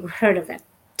sure you've heard of that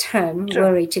term, sure.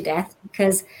 Worry to death,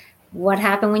 because what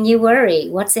happens when you worry?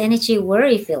 What's the energy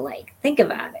worry feel like? Think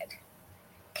about it.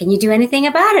 Can you do anything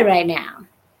about it right now?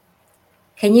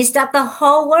 Can you stop the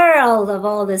whole world of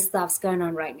all this stuff's going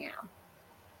on right now?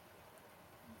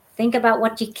 Think about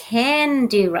what you can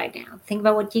do right now. Think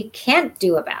about what you can't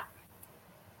do about.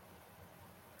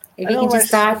 If you can just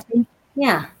start...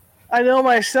 Yeah. I know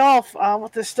myself,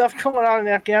 with this stuff going on in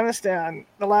Afghanistan,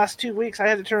 the last 2 weeks, I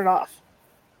had to turn it off.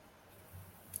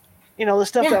 The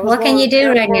stuff that was what can you do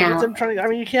right now?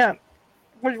 You can't.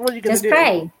 What are you going to do? Just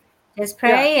pray. Just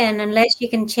pray, and unless you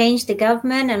can change the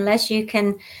government, unless you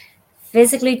can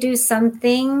physically do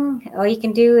something, all you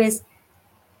can do is,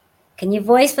 can you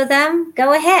voice for them?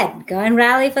 Go ahead. Go and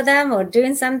rally for them, or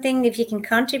doing something if you can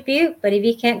contribute. But if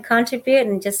you can't contribute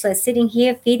and just sitting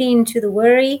here feeding into the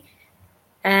worry,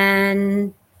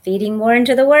 and feeding more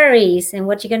into the worries, and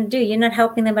what you're going to do, you're not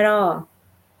helping them at all.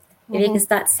 Mm-hmm. If you can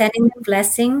start sending the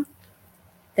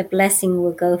blessing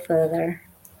will go further.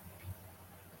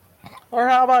 Or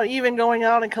how about even going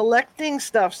out and collecting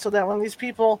stuff so that when these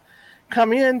people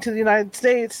come into the United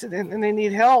States and they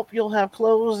need help, you'll have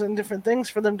clothes and different things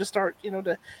for them to start,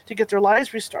 to get their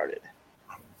lives restarted.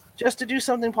 Just to do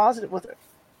something positive with it.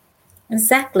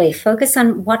 Exactly. Focus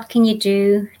on what can you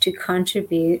do to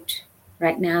contribute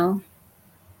right now.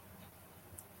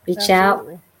 Reach out.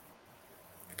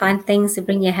 Find things to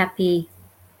bring you happy.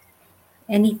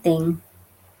 Anything.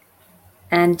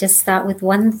 And just start with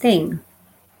one thing.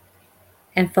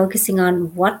 And focusing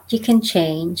on what you can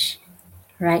change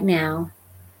right now.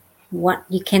 What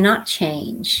you cannot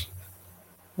change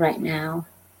right now.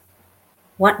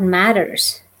 What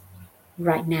matters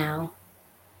right now.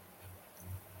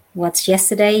 What's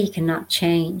yesterday you cannot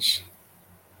change.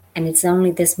 And it's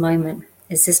only this moment.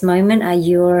 Is this moment, are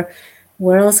your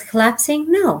worlds collapsing?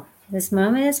 No. This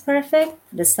moment is perfect.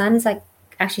 The sun's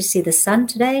actually see the sun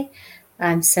today.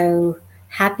 I'm so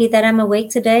happy that I'm awake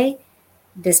today.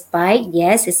 Despite,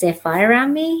 yes, is there fire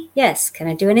around me? Yes. Can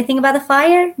I do anything about the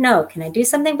fire? No. Can I do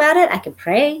something about it? I can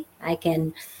pray. I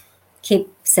can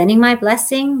keep sending my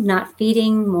blessing, not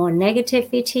feeding more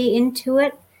negativity into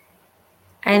it.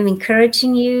 I'm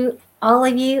encouraging you, all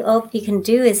of you, all you can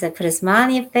do is put a smile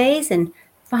on your face and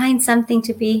find something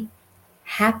to be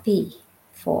happy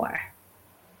for.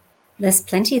 There's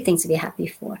plenty of things to be happy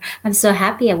for. I'm so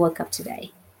happy I woke up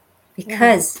today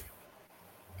because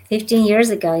 15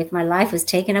 years ago, if my life was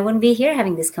taken, I wouldn't be here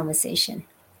having this conversation.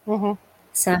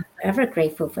 So I'm forever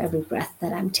grateful for every breath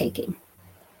that I'm taking.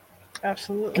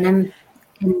 Absolutely. And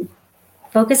I'm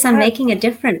focused on making a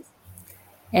difference.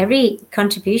 Every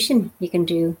contribution you can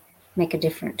do, make a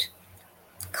difference.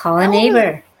 Call a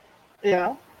neighbor.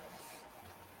 Yeah.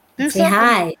 Do say something.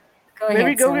 Hi.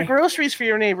 Maybe go get groceries for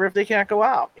your neighbor if they can't go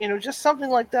out. Just something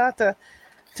like that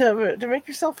to make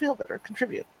yourself feel better,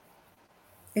 contribute.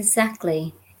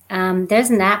 Exactly. There's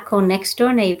an app called Next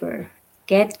Door Neighbor.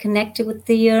 Get connected with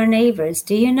your neighbors.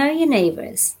 Do you know your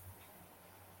neighbors?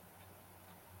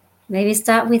 Maybe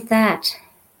start with that.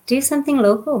 Do something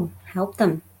local. Help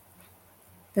them.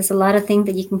 There's a lot of things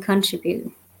that you can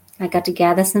contribute. I got to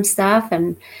gather some stuff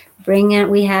and bring it.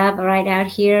 We have right out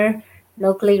here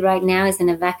locally right now is an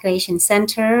evacuation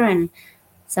center, and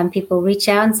some people reach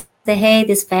out and say, hey,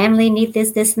 this family need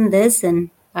this, this, and this. And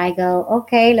I go,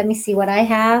 okay, let me see what I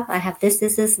have. I have this,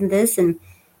 this, this, and this. And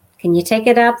can you take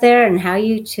it out there and how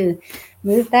you to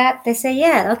move that? They say,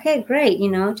 yeah, okay, great.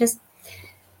 Just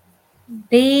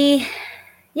be,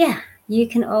 you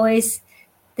can always,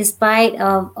 despite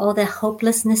of all the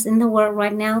hopelessness in the world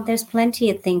right now, there's plenty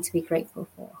of things to be grateful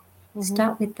for.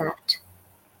 Start with that.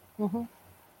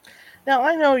 Now,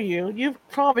 I know you've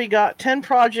probably got 10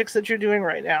 projects that you're doing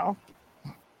right now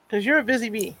because you're a busy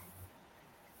bee.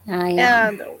 I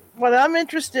am. And what I'm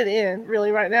interested in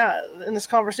really right now in this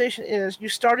conversation is you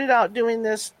started out doing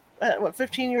this,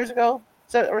 15 years ago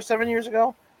or 7 years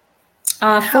ago?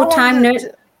 Full-time nurse.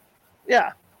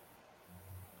 Yeah.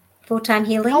 Full-time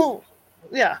healing?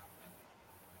 Yeah.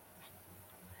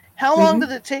 How long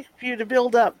did it take for you to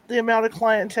build up the amount of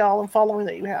clientele and following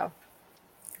that you have?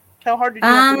 How hard did you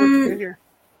have to work to get here?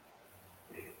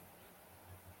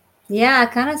 Yeah, I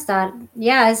kind of thought,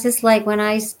 it's just like when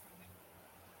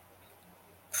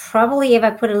probably if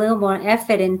I put a little more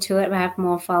effort into it, I have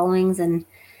more followings, and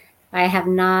I have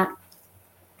not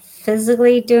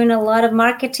physically doing a lot of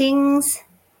marketings.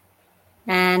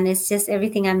 And it's just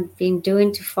everything I've been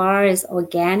doing too far is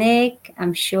organic.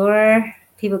 I'm sure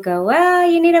people go, well,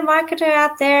 you need a marketer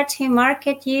out there to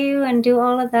market you and do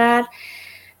all of that.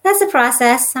 That's a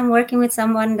process. I'm working with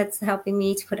someone that's helping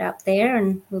me to put out there,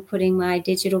 and we're putting my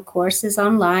digital courses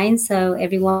online so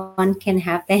everyone can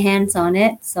have their hands on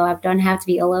it. So I don't have to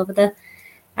be all over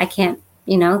I can't,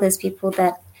 there's people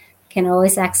that can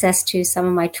always access to some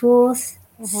of my tools.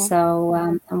 So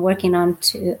I'm working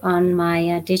on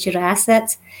my digital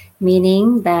assets,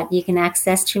 meaning that you can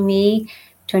access to me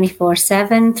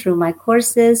 24/7 through my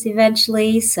courses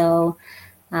eventually. So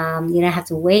you don't have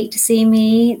to wait to see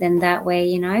me. Then that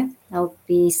way, I'll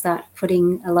start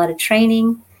putting a lot of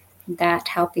training that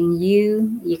helping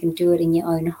you. You can do it in your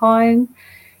own home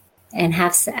and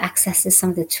have access to some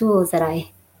of the tools that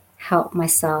I help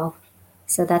myself.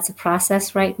 So that's a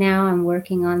process right now. I'm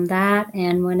working on that.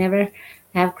 And whenever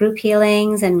I have group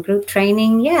healings and group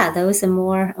training, those are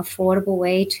more affordable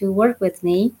way to work with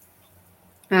me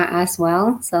as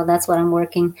well. So that's what I'm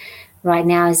working right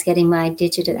now, is getting my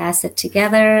digital asset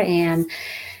together. And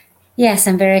yes,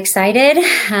 I'm very excited.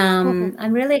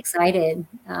 I'm really excited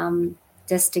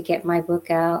just to get my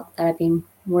book out that I've been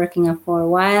working on for a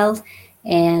while.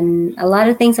 And a lot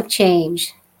of things have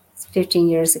changed. It's 15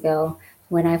 years ago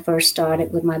when I first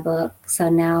started with my book. So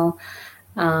now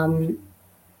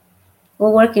we're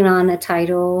working on a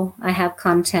title. I have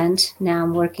content. Now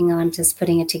I'm working on just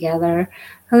putting it together.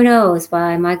 Who knows?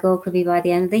 My goal could be by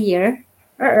the end of the year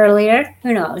or earlier.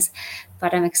 Who knows?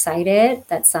 But I'm excited.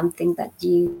 That's something that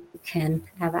you can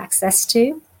have access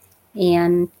to.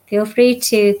 And feel free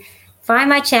to find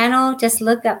my channel. Just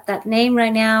look up that name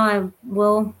right now. I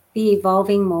will be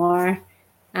evolving more.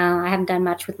 I haven't done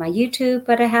much with my YouTube,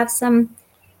 but I have some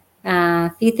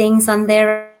few things on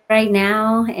there right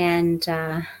now. And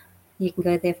you can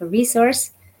go there for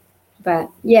resource.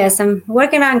 But yes, I'm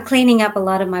working on cleaning up a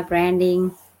lot of my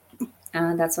branding.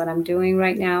 That's what I'm doing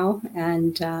right now.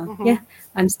 And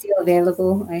I'm still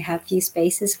available. I have a few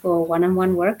spaces for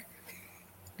one-on-one work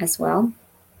as well.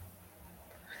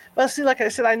 Well, see, like I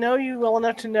said, I know you well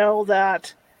enough to know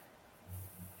that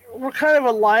we're kind of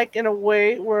alike in a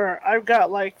way where I've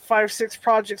got like 5, 6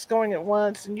 projects going at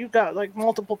once, and you've got like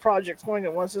multiple projects going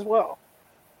at once as well.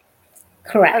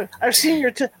 Correct. I've seen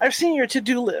your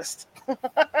to-do list.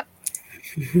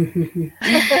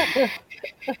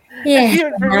 Yeah,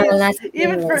 Even for me, I have a lot to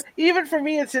do with. even for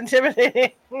me, it's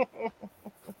intimidating.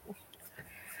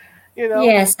 You know.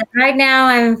 Yes, right now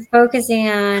I'm focusing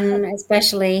on,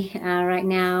 especially right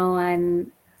now,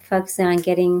 I'm focused on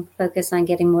getting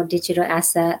more digital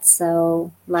assets.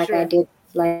 So, like I Sure. did,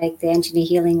 like the Engineer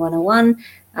Healing 101,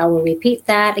 I will repeat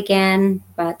that again.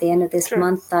 But at the end of this Sure.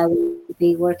 month, I will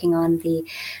be working on the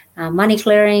money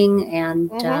clearing and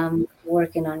Mm-hmm.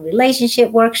 working on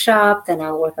relationship workshop. Then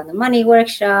I'll work on the money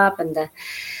workshop and the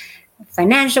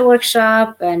financial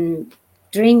workshop and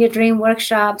Dream Your Dream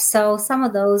workshop. So some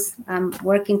of those I'm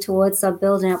working towards are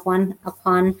building up one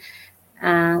upon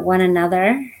one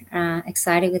another.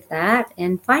 Excited with that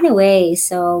and find a way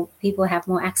so people have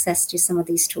more access to some of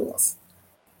these tools.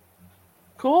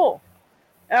 Cool.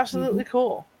 Absolutely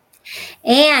cool.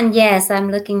 And yes,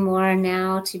 I'm looking more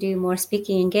now to do more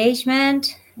speaking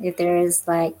engagement. If there is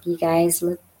like you guys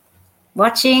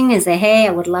watching and say, hey,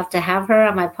 I would love to have her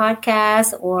on my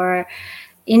podcast or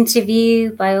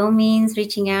interview, by all means,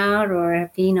 reaching out or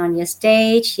being on your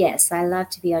stage. Yes, I love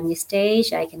to be on your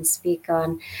stage. I can speak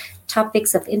on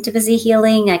topics of intimacy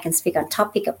healing. I can speak on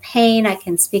topic of pain. I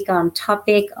can speak on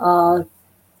topic of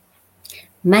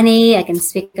money. I can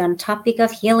speak on topic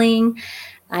of healing.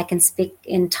 I can speak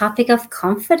in topic of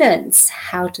confidence,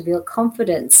 how to build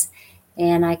confidence.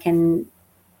 And I can,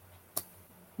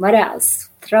 what else?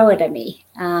 Throw it at me.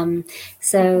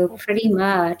 So pretty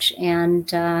much, and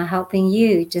helping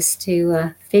you just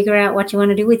to figure out what you want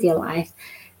to do with your life.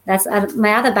 That's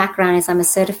my other background is I'm a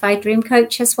certified dream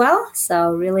coach as well.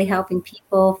 So really helping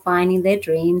people finding their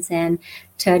dreams and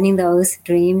turning those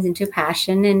dreams into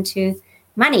passion, into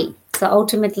money. So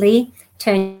ultimately,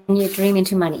 turn your dream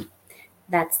into money.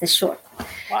 That's the short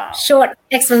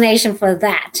explanation for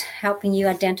that, helping you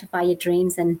identify your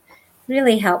dreams and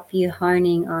really help you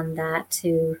honing on that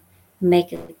to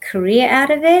make a career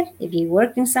out of it. If you're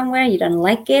working somewhere, you don't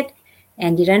like it,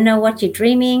 and you don't know what you're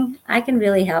dreaming, I can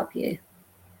really help you.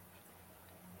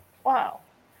 Wow.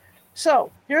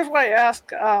 So here's what I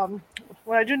ask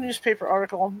when I do a newspaper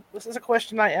article. This is a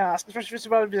question I ask, especially if it's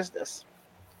about a business.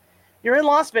 You're in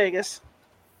Las Vegas.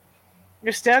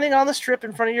 You're standing on the strip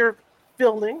in front of your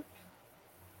building,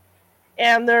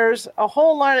 and there's a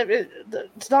whole line of it.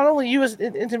 It's not only you as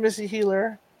an intimacy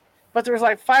healer, but there's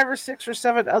like 5 or 6 or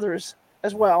 7 others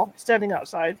as well standing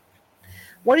outside.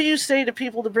 What do you say to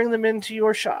people to bring them into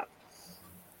your shop?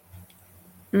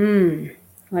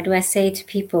 What do I say to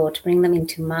people to bring them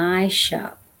into my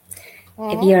shop?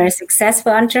 If you're a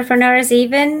successful entrepreneur,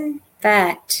 even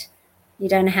but you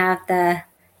don't have the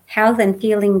health and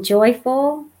feeling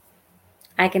joyful,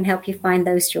 I can help you find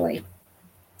those joy.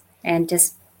 And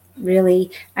just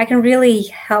really, I can really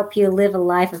help you live a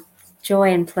life of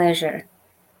joy and pleasure.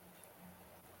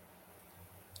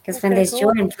 Because when there's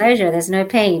joy and pleasure, there's no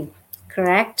pain,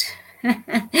 correct?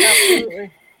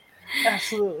 Absolutely.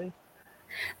 Absolutely.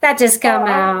 That just come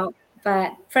out,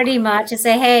 but pretty much to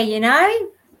say, hey, you know,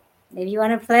 if you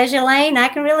want a pleasure lane, I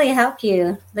can really help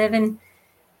you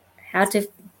how to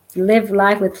live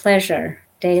life with pleasure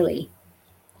daily.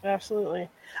 Absolutely.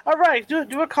 All right,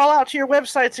 do a call out to your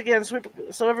websites again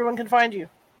so everyone can find you.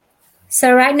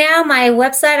 So right now, my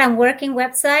website, I'm working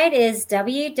website is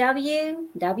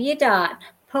www.polarity,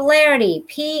 POLARITY,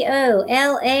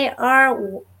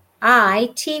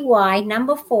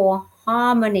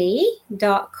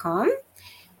 4harmony.com,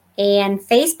 and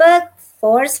Facebook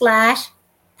 /Polarity,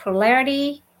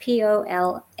 POLARITY,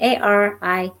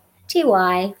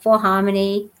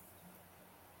 4harmony.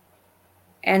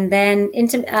 And then,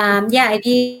 if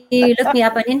you look me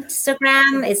up on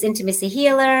Instagram, it's Intimacy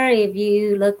Healer. If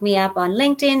you look me up on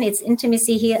LinkedIn, it's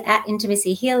Intimacy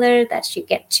Healer. That should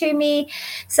get to me.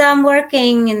 So I'm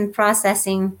working and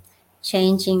processing,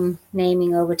 changing,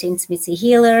 naming over to Intimacy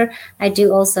Healer. I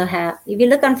do also have, if you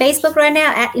look on Facebook right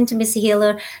now, at Intimacy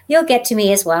Healer, you'll get to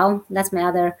me as well. That's my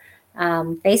other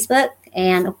Facebook.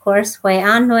 And of course, Hui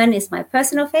An Nguyen is my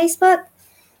personal Facebook.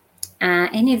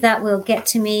 Any of that will get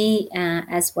to me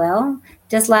as well.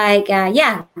 Just like,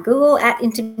 Google at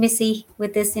Intimacy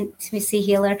with this Intimacy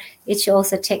Healer. It should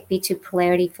also take me to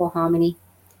Polarity 4harmony.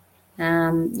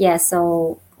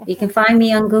 So you can find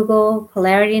me on Google,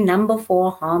 Polarity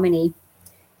 4harmony.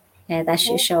 That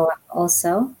should show up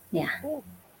also. Yeah. Cool.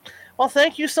 Well,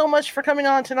 thank you so much for coming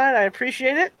on tonight. I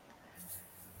appreciate it.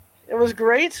 It was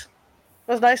great.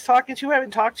 It was nice talking to you. I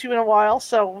haven't talked to you in a while,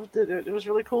 so it was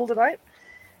really cool tonight.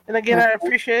 And again, I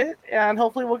appreciate it, and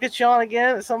hopefully we'll get you on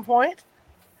again at some point.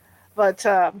 But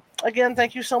again,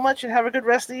 thank you so much, and have a good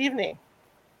rest of the evening.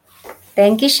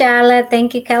 Thank you, Charlotte.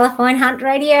 Thank you, California Hunt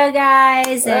Radio,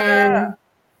 guys. And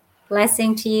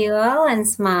blessing to you all, and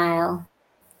smile.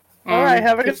 And all right,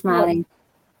 have a good smiling. one.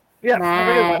 Yeah, bye.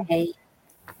 Have a good one.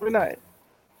 Good night.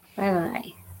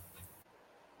 Bye-bye.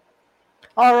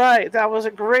 All right, that was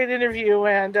a great interview,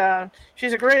 and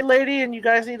she's a great lady, and you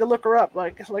guys need to look her up,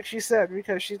 like she said,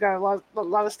 because she's got a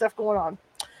lot of stuff going on.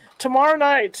 Tomorrow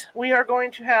night, we are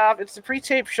going to have, it's the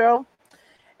pre-tape show,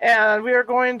 and we are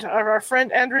going to, our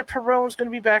friend Andrea Perron is going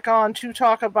to be back on to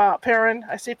talk about, Perron,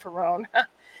 I say Perron,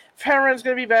 Perron's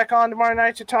going to be back on tomorrow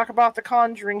night to talk about the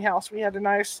Conjuring House. We had a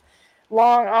nice,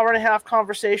 long hour-and-a-half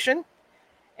conversation,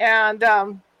 and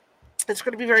it's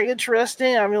going to be very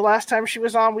interesting. I mean, last time she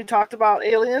was on, we talked about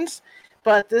aliens,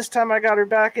 but this time I got her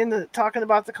back into talking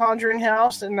about the Conjuring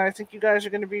House, and I think you guys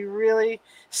are going to be really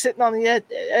sitting on the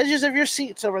edges of your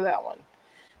seats over that one.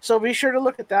 So be sure to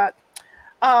look at that.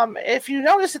 If you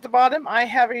notice at the bottom, I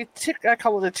have a I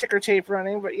call it a ticker tape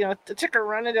running, but the ticker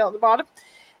running down at the bottom.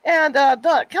 And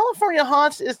the California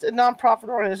Haunts is a nonprofit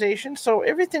organization, so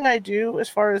everything I do as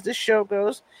far as this show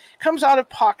goes comes out of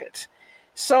pocket.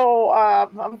 So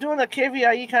I'm doing a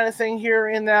KVIE kind of thing here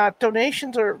in that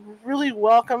donations are really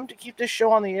welcome to keep this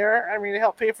show on the air. I mean, to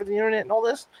help pay for the internet and all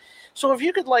this. So if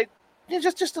you could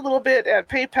just a little bit at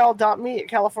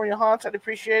paypal.me/California Haunts, I'd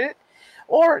appreciate it.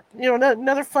 Or,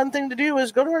 another fun thing to do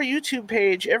is go to our YouTube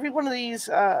page. Every one of these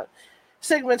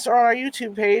segments are on our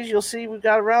YouTube page. You'll see we've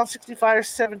got around 65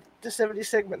 to 70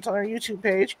 segments on our YouTube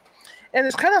page. And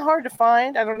it's kind of hard to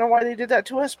find. I don't know why they did that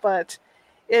to us, but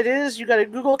it is. You got to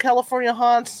Google California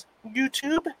Haunts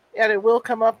YouTube, and it will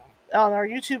come up on our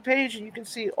YouTube page, and you can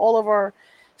see all of our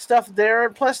stuff there.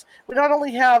 And plus, we not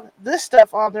only have this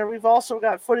stuff on there, we've also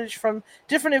got footage from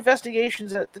different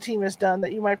investigations that the team has done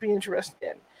that you might be interested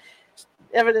in,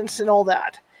 evidence and all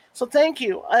that. So thank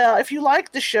you. If you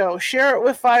like the show, share it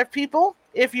with 5 people.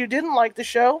 If you didn't like the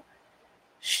show,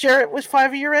 share it with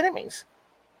 5 of your enemies.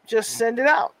 Just send it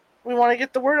out. We want to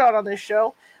get the word out on this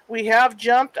show. We have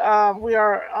jumped. We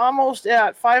are almost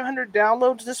at 500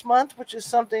 downloads this month, which is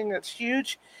something that's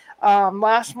huge.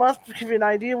 Last month, to give you an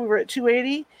idea, we were at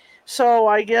 280. So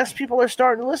I guess people are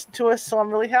starting to listen to us, so I'm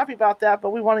really happy about that. But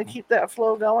we want to keep that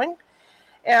flow going.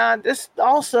 And this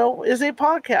also is a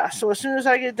podcast. So as soon as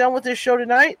I get done with this show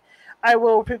tonight, I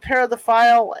will prepare the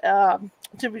file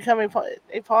to become a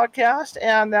podcast,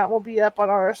 and that will be up on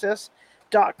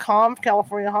RSS.com,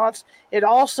 California Haunts. It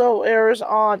also airs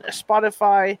on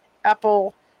Spotify,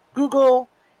 Apple, Google,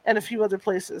 and a few other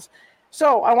places.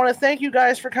 So I want to thank you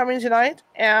guys for coming tonight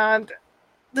and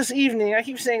this evening. I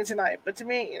keep saying tonight, but to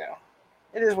me,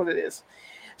 it is what it is.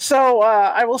 So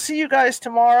I will see you guys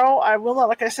tomorrow. I will not,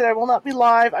 like I said, I will not be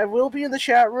live. I will be in the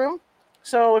chat room.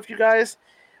 So if you guys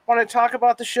want to talk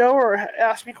about the show or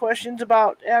ask me questions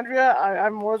about Andrea,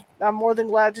 I'm more than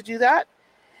glad to do that.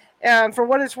 And for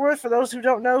what it's worth, for those who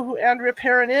don't know who Andrea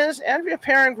Perron is, Andrea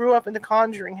Perron grew up in the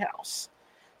Conjuring House.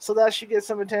 So that should get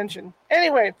some attention.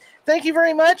 Anyway, thank you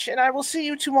very much, and I will see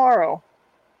you tomorrow.